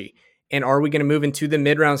strategy? And are we going to move into the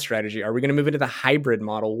mid-round strategy? Are we going to move into the hybrid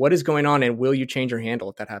model? What is going on, and will you change your handle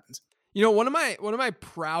if that happens? One of my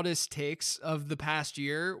proudest takes of the past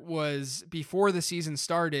year was before the season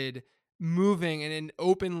started, moving and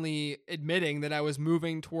openly admitting that I was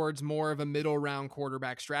moving towards more of a middle round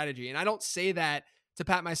quarterback strategy. And I don't say that to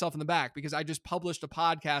pat myself in the back because I just published a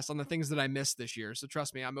podcast on the things that I missed this year. So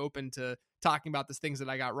trust me, I'm open to talking about the things that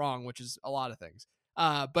I got wrong, which is a lot of things.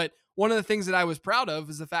 But one of the things that I was proud of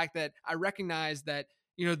is the fact that I recognized that,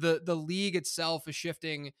 the league itself is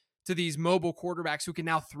shifting to these mobile quarterbacks who can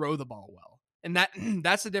now throw the ball well. And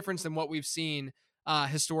that's the difference in what we've seen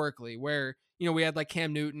historically, where, we had like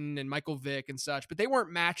Cam Newton and Michael Vick and such, but they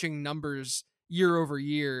weren't matching numbers year over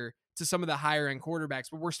year to some of the higher end quarterbacks,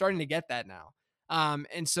 but we're starting to get that now.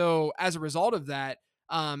 And so as a result of that,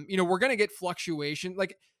 we're going to get fluctuation.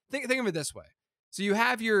 Like think of it this way. So you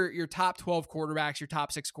have your top 12 quarterbacks, your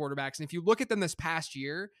top 6 quarterbacks. And if you look at them this past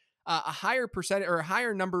year, a higher percent or a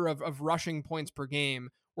higher number of rushing points per game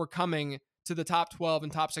were coming to the top 12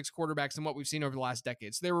 and top 6 quarterbacks than what we've seen over the last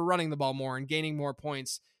decade. So they were running the ball more and gaining more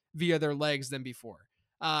points via their legs than before.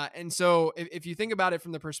 And so if you think about it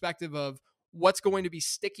from the perspective of what's going to be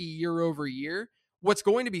sticky year over year, what's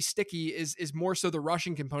going to be sticky is more so the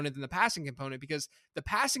rushing component than the passing component, because the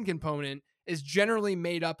passing component is generally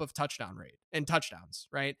made up of touchdown rate and touchdowns,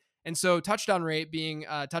 right? And so touchdown rate being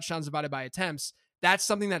touchdowns divided by attempts, that's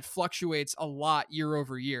something that fluctuates a lot year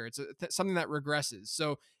over year. It's something that regresses.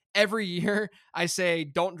 So every year I say,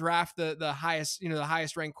 don't draft the highest, the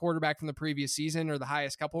highest ranked quarterback from the previous season or the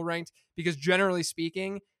highest couple ranked, because generally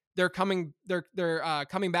speaking, they're coming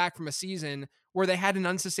back from a season where they had an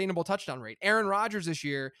unsustainable touchdown rate. Aaron Rodgers this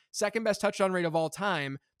year, second best touchdown rate of all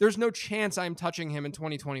time. There's no chance I'm touching him in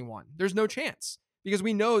 2021. There's no chance, because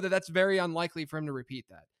we know that that's very unlikely for him to repeat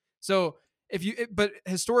that. So but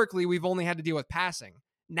historically we've only had to deal with passing.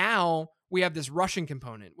 Now we have this rushing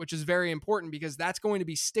component, which is very important because that's going to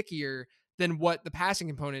be stickier than what the passing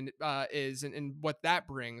component is and what that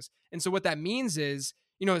brings. And so what that means is,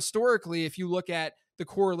 historically, if you look at the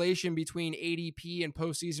correlation between ADP and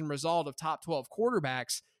postseason result of top 12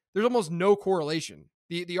 quarterbacks, there's almost no correlation.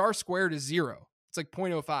 The R squared is 0. It's like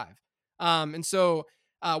 0.05. And so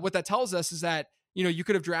what that tells us is that, you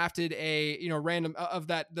could have drafted a, random of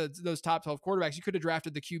those top 12 quarterbacks. You could have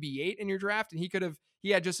drafted the QB8 in your draft, and he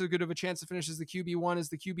had just as good of a chance to finish as the QB1 as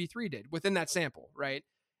the QB3 did within that sample. Right.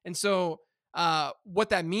 And so what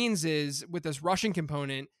that means is, with this rushing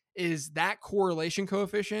component, is that correlation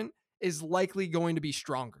coefficient is likely going to be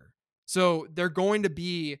stronger. So they're going to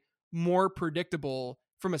be more predictable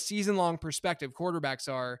from a season-long perspective,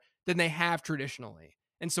 quarterbacks are, than they have traditionally.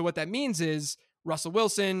 And so what that means is Russell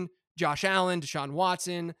Wilson, Josh Allen, Deshaun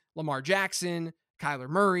Watson, Lamar Jackson, Kyler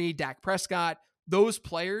Murray, Dak Prescott, those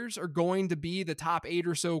players are going to be the top 8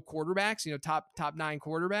 or so quarterbacks, top 9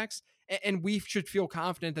 quarterbacks. And we should feel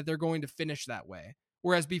confident that they're going to finish that way.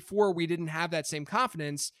 Whereas before, we didn't have that same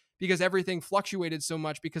confidence because everything fluctuated so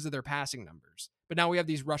much because of their passing numbers. But now we have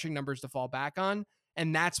these rushing numbers to fall back on.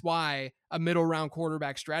 And that's why a middle round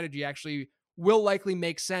quarterback strategy actually will likely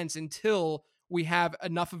make sense until we have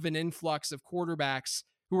enough of an influx of quarterbacks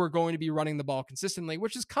who are going to be running the ball consistently,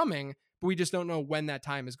 which is coming, but we just don't know when that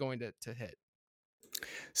time is going to hit.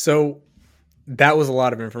 So that was a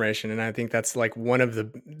lot of information. And I think that's like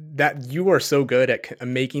that you are so good at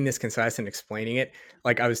making this concise and explaining it.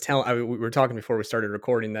 Like we were talking before we started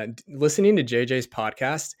recording, that listening to JJ's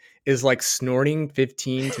podcast is like snorting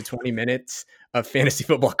 15 to 20 minutes of fantasy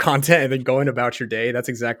football content and then going about your day. That's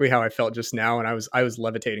exactly how I felt just now. And I was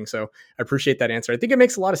levitating. So I appreciate that answer. I think it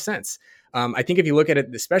makes a lot of sense. I think if you look at it,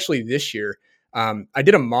 especially this year, I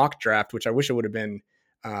did a mock draft, which I wish it would have been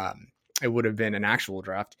an actual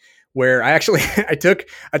draft, where I took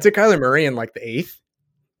Kyler Murray in like the 8th,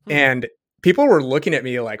 and people were looking at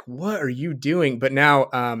me like, what are you doing? But now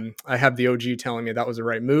I have the OG telling me that was the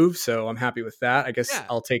right move. So I'm happy with that. I guess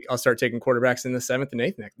I'll start taking quarterbacks in the 7th and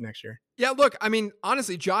 8th next year. Yeah, look, I mean,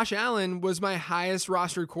 honestly, Josh Allen was my highest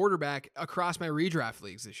rostered quarterback across my redraft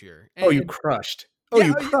leagues this year. And you crushed. Oh,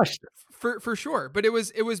 you crushed it. For sure. But it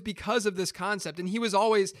was because of this concept. And he was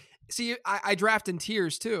always, see, I draft in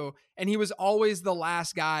tiers too. And he was always the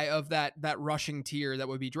last guy of that rushing tier that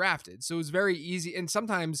would be drafted. So it was very easy. And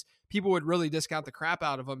sometimes people would really discount the crap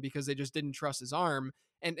out of him because they just didn't trust his arm.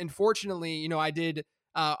 And fortunately, you know, I did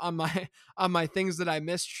on my things that I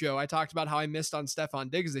missed show, I talked about how I missed on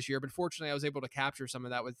Stefon Diggs this year, but fortunately I was able to capture some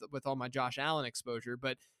of that with all my Josh Allen exposure.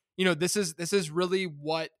 But you know, this is really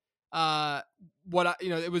what I, you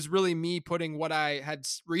know, it was really me putting what I had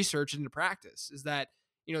researched into practice, is that,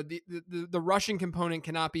 you know, the rushing component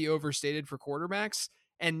cannot be overstated for quarterbacks.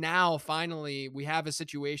 And now finally we have a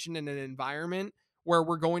situation in an environment where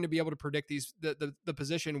we're going to be able to predict the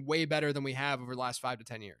position way better than we have over the last 5 to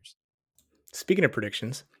 10 years. Speaking of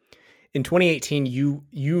predictions, in 2018, you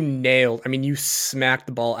nailed, I mean, you smacked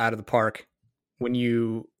the ball out of the park when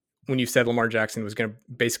you said Lamar Jackson was going to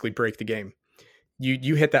basically break the game.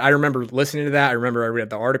 You hit that. I remember listening to that. I remember I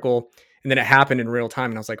read the article, and then it happened in real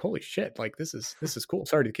time, and I was like, holy shit, like this is cool.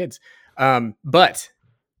 Sorry to the kids. But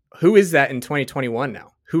who is that in 2021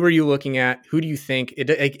 now? Who are you looking at? Who do you think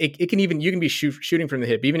it can even, you can be shooting from the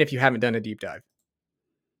hip, even if you haven't done a deep dive?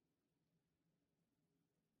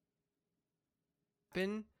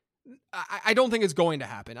 I don't think it's going to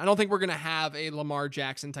happen. I don't think we're going to have a Lamar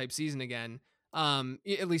Jackson type season again,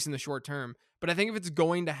 at least in the short term. But I think if it's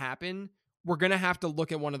going to happen, we're going to have to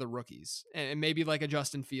look at one of the rookies, and maybe like a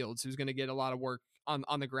Justin Fields, who's going to get a lot of work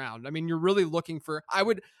on the ground. I mean, you're really looking for, I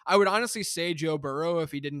would honestly say Joe Burrow,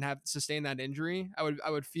 if he didn't have sustained that injury, I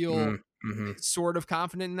would feel sort of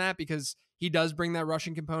confident in that, because he does bring that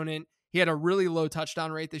rushing component. He had a really low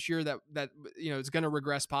touchdown rate this year that you know, is going to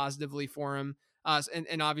regress positively for him.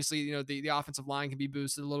 And obviously, you know, the offensive line can be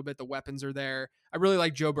boosted a little bit. The weapons are there. I really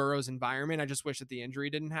like Joe Burrow's environment. I just wish that the injury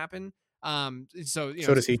didn't happen. So, you know,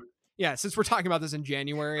 so does he. Yeah, since we're talking about this in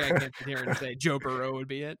January, I can't sit here and say Joe Burrow would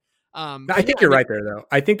be it. I think you're right there, though.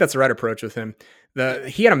 I think that's the right approach with him.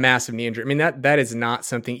 He had a massive knee injury. I mean, that is not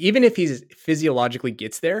something, even if he's physiologically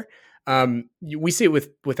gets there. We see it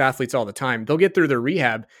with athletes all the time. They'll get through their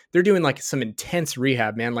rehab. They're doing like some intense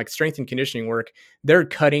rehab, man, like strength and conditioning work. They're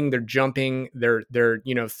cutting, they're jumping, they're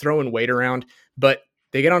you know, throwing weight around, but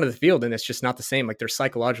they get onto the field and it's just not the same. Like they're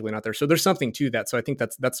psychologically not there. So there's something to that. So I think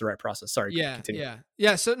that's the right process. Sorry. Yeah. Continue.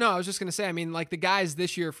 Yeah. So no, I was just going to say, I mean, like the guys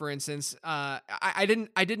this year, for instance, I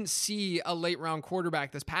didn't see a late round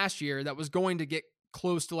quarterback this past year that was going to get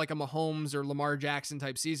close to like a Mahomes or Lamar Jackson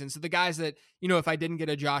type season. So the guys that, you know, if I didn't get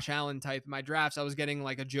a Josh Allen type in my drafts, I was getting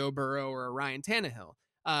like a Joe Burrow or a Ryan Tannehill,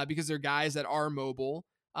 because they're guys that are mobile,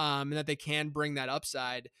 and that they can bring that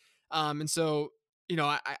upside. And so, you know,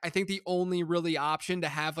 I think the only really option to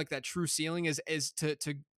have like that true ceiling is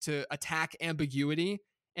to attack ambiguity,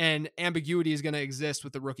 and ambiguity is going to exist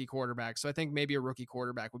with the rookie quarterback. So I think maybe a rookie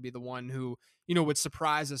quarterback would be the one who, you know, would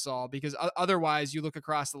surprise us all, because otherwise you look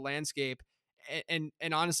across the landscape and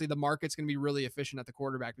honestly, the market's going to be really efficient at the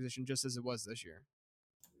quarterback position, just as it was this year.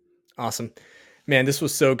 Awesome, man. This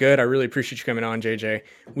was so good. I really appreciate you coming on, JJ.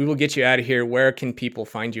 We will get you out of here. Where can people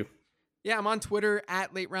find you? Yeah, I'm on Twitter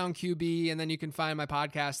at Late Round QB, and then you can find my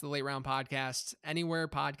podcast, the Late Round Podcast, anywhere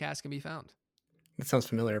podcasts can be found. That sounds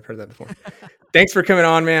familiar. I've heard that before. Thanks for coming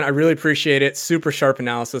on, man. I really appreciate it. Super sharp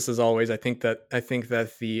analysis as always. I think that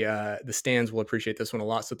the stands will appreciate this one a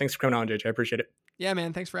lot. So thanks for coming on, JJ. I appreciate it. Yeah,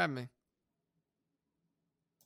 man. Thanks for having me.